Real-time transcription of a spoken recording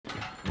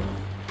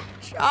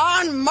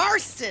John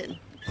Marston!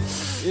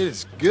 It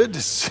is good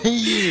to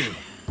see you.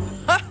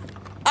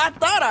 I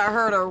thought I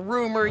heard a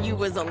rumor you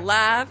was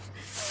alive.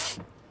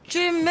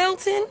 Jim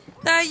Milton,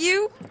 that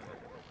you?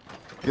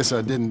 Guess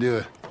I didn't do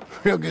a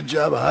real good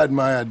job of hiding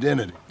my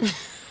identity.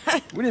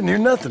 We didn't hear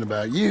nothing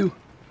about you.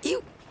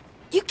 You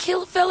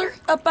kill a feller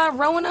up by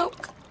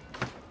Roanoke?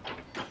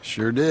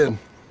 Sure did.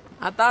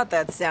 I thought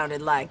that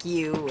sounded like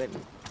you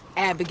and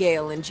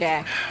Abigail and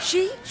Jack.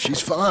 She's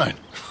fine.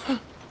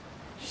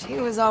 She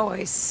was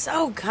always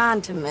so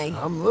kind to me.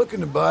 I'm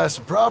looking to buy us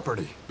a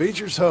property.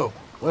 Beecher's Hope,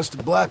 west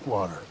of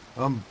Blackwater.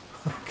 I'm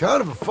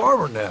kind of a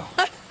farmer now.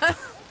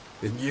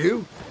 And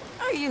you?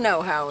 Oh, you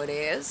know how it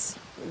is.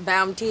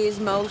 Bounties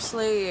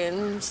mostly,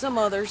 and some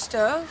other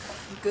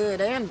stuff. Good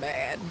and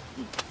bad.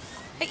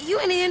 Hey, you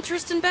any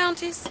interest in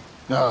bounties?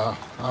 No,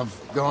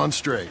 I've gone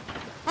straight.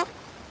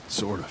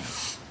 Sort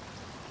of.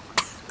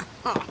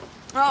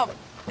 Oh,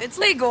 it's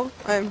legal.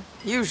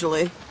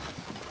 Usually.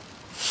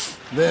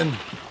 Then,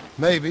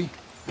 maybe.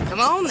 Come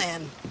on,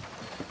 then.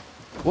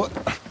 What?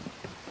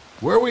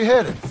 Where are we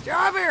headed?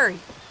 Strawberry.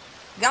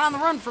 Got on the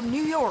run from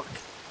New York.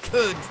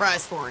 Good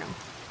price for him.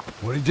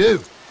 What'd he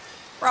do?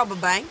 Rob a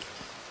bank?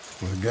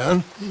 With a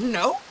gun?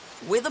 No,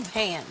 with a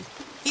pen.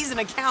 He's an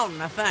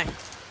accountant, I think.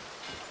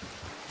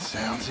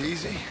 Sounds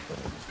easy.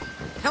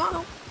 Come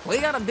on, we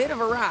got a bit of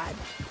a ride.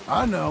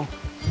 I know.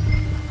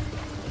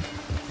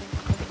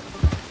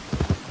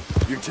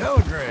 Your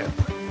telegram.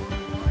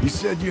 You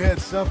said you had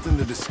something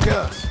to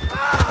discuss.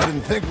 I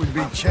didn't think we'd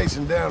be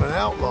chasing down an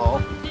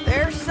outlaw.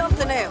 There's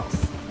something else.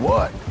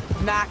 What?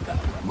 Micah.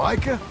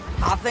 Micah?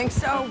 I think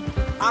so.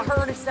 I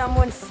heard of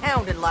someone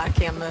sounded like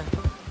him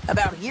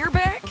about a year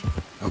back.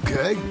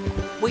 Okay.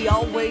 We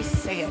always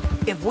said,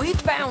 if we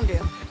found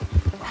him...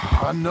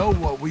 I know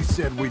what we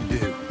said we'd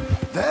do.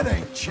 That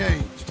ain't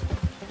changed.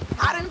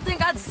 I didn't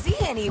think I'd see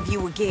any of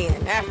you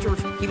again after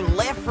you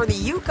left for the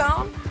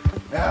Yukon.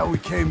 Yeah, we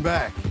came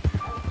back.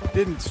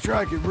 Didn't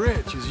strike it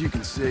rich, as you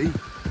can see.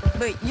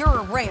 But you're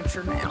a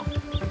rancher now.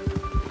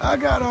 I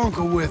got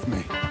Uncle with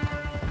me.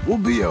 We'll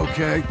be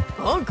okay.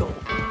 Uncle?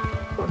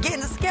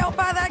 Getting scalped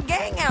by that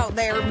gang out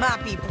there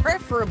might be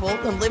preferable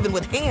than living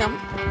with him.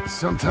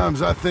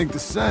 Sometimes I think the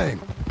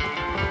same.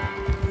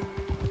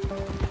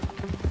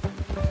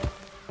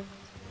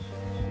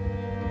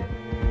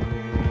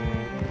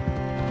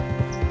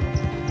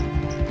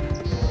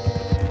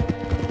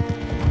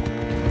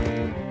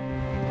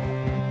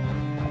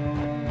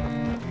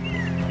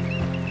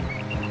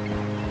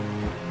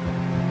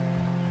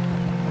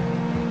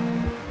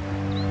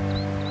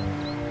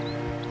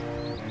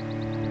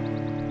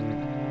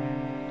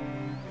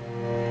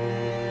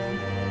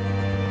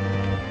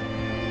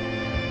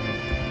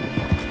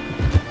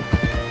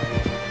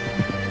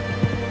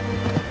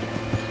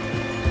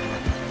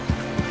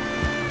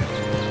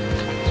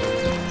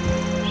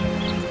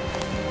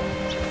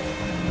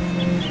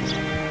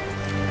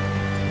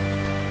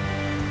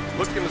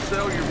 Looking to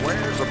sell your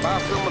wares or buy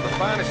some of the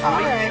finest All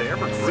meat right, to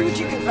ever see what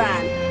you can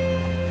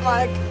find.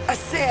 Like I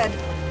said,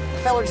 the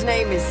feller's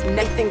name is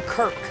Nathan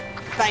Kirk.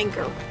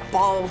 Banker,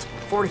 bald,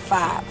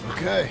 45.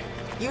 Okay.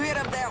 You head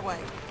up that way.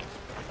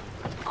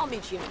 I'll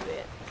meet you in a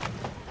bit.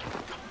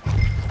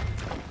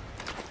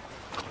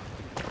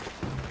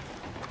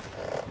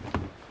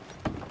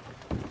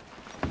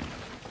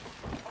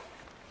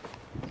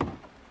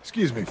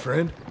 Excuse me,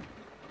 friend.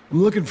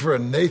 I'm looking for a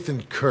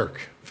Nathan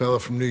Kirk, fellow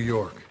from New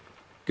York.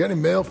 Got any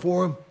mail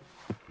for him?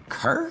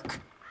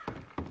 Kirk?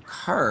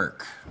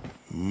 Kirk.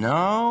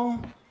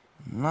 No,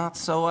 not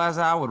so as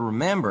I would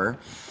remember.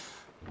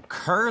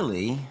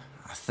 Curly,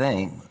 I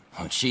think.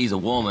 Well, she's a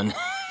woman.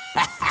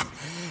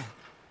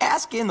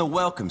 Ask in the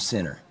Welcome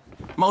Center.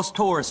 Most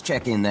tourists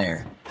check in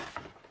there.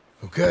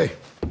 Okay,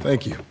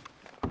 thank you.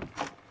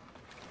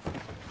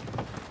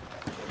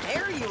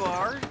 There you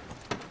are.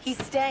 He's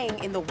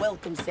staying in the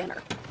Welcome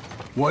Center.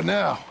 What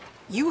now?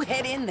 You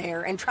head in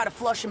there and try to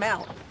flush him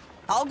out.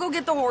 I'll go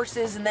get the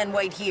horses and then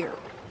wait here.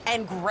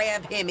 And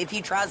grab him if he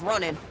tries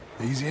running.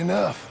 Easy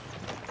enough.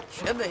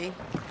 Should be.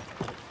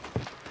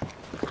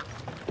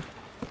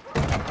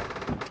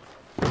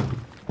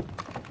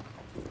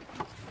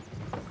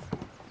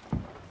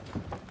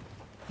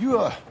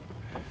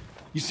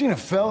 You seen a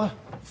fella?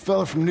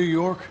 Fella from New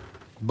York?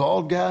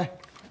 Bald guy?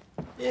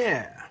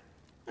 Yeah.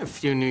 A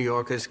few New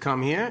Yorkers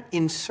come here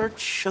in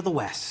search of the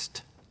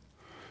West.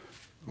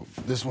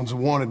 This one's a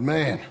wanted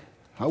man.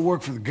 I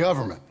work for the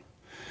government.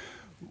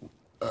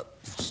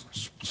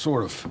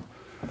 Sort of.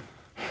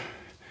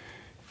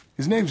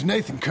 His name's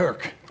Nathan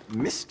Kirk.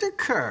 Mr.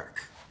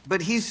 Kirk.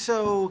 But he's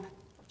so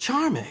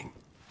charming.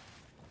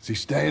 Is he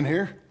staying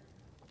here?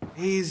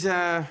 He's,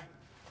 up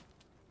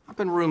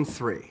in room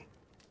 3.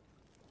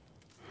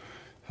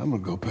 I'm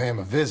gonna go pay him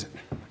a visit.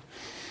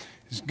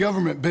 It's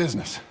government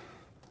business.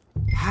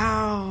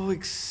 How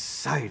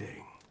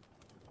exciting.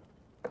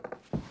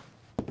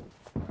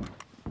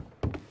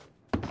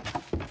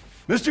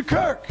 Mr.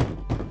 Kirk!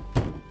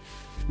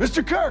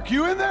 Mr. Kirk,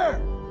 you in there?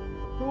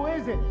 Who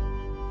is it?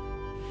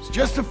 It's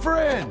just a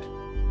friend.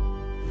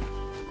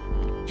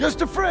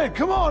 Just a friend.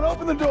 Come on,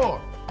 open the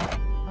door.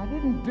 I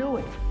didn't do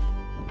it.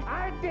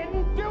 I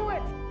didn't do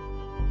it!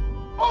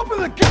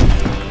 Open the gate!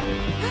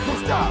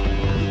 Oh, stop!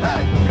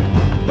 Hey!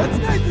 That's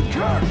Nathan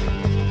Kirk!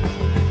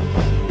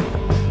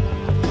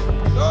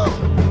 Oh!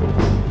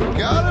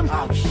 Got him?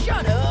 Oh,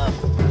 shut up!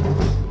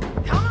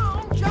 Come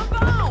on,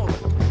 jump on!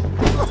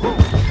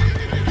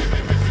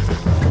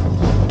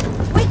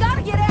 We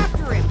gotta get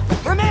after him!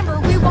 Remember,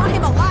 we want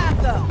him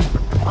alive, though!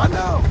 I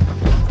know!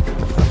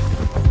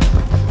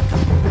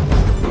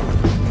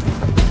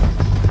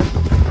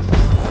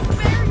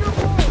 Spare your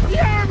wolf!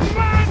 You're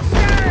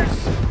monsters!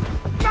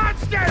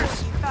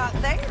 Monsters! You got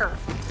there.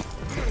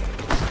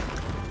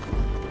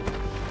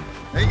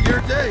 Ain't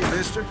your day,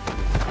 mister.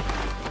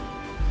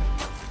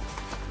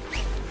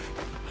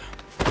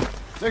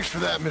 Thanks for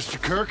that,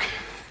 Mr. Kirk.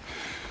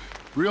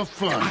 Real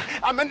fun.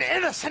 I'm an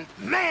innocent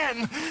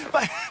man,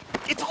 but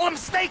it's all a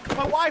mistake.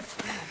 My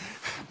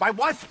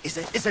wife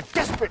is a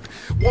desperate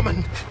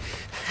woman.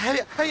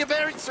 How you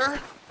buried,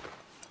 sir?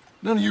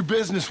 None of your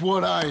business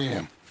what I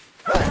am.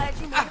 Glad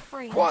you made a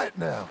friend. Quiet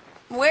now.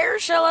 Where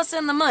shall I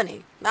send the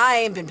money? I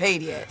ain't been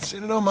paid yet.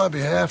 Send it on my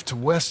behalf to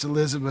West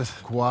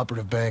Elizabeth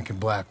Cooperative Bank in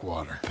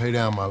Blackwater. Pay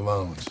down my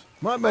loans.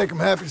 Might make them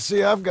happy to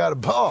see I've got a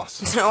boss.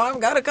 So I've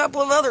got a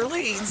couple of other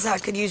leads I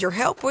could use your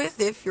help with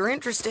if you're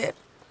interested.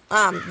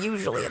 I'm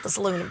usually at the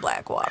saloon in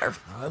Blackwater.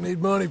 I need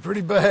money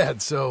pretty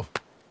bad, so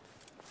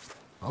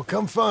I'll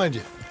come find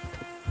you.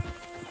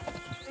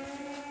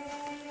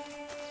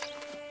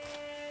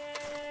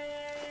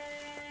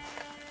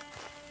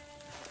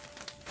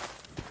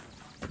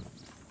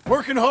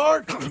 Working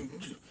hard?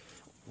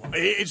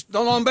 It's the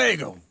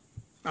lumbago.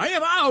 Now,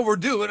 if I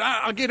overdo it,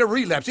 I'll get a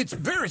relapse. It's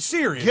very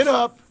serious. Get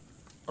up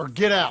or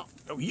get out.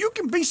 You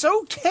can be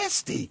so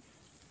testy.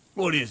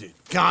 What is it,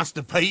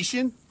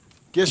 constipation?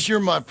 Guess you're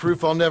my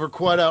proof I'll never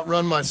quite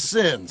outrun my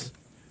sins.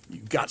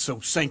 You got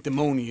so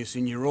sanctimonious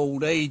in your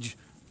old age.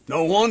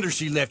 No wonder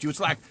she left you. It's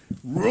like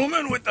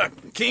rooming with the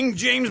King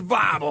James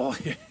Bible.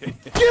 Get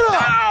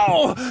up!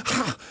 Ow!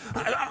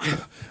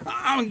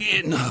 I'm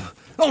getting up.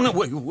 Oh, no,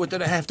 wait, what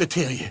did I have to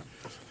tell you?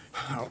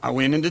 I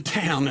went into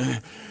town.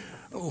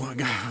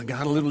 I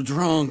got a little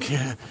drunk.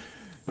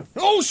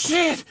 Oh,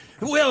 shit!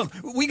 Well,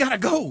 we gotta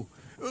go.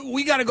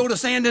 We gotta go to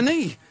Saint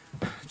Denis.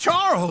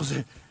 Charles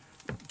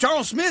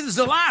Smith is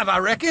alive, I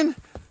reckon.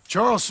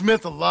 Charles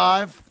Smith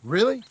alive?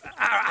 Really?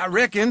 I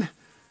reckon.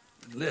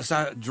 Unless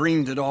I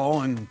dreamed it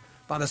all, and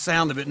by the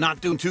sound of it,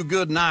 not doing too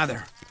good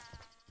neither.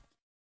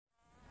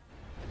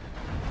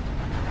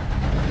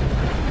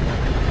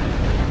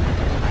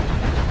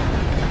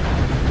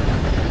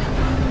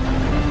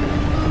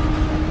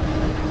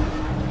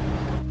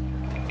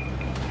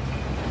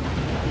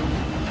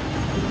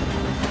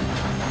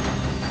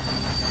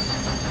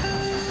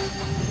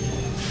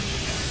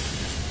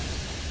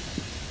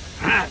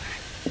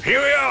 Here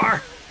we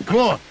are. Come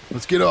on,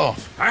 let's get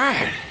off. All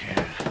right.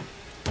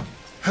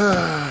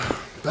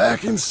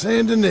 Back in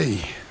Saint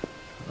Denis.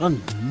 I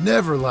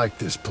never liked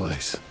this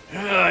place.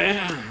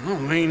 Yeah,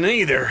 me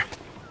neither.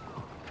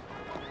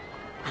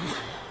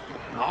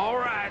 All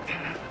right.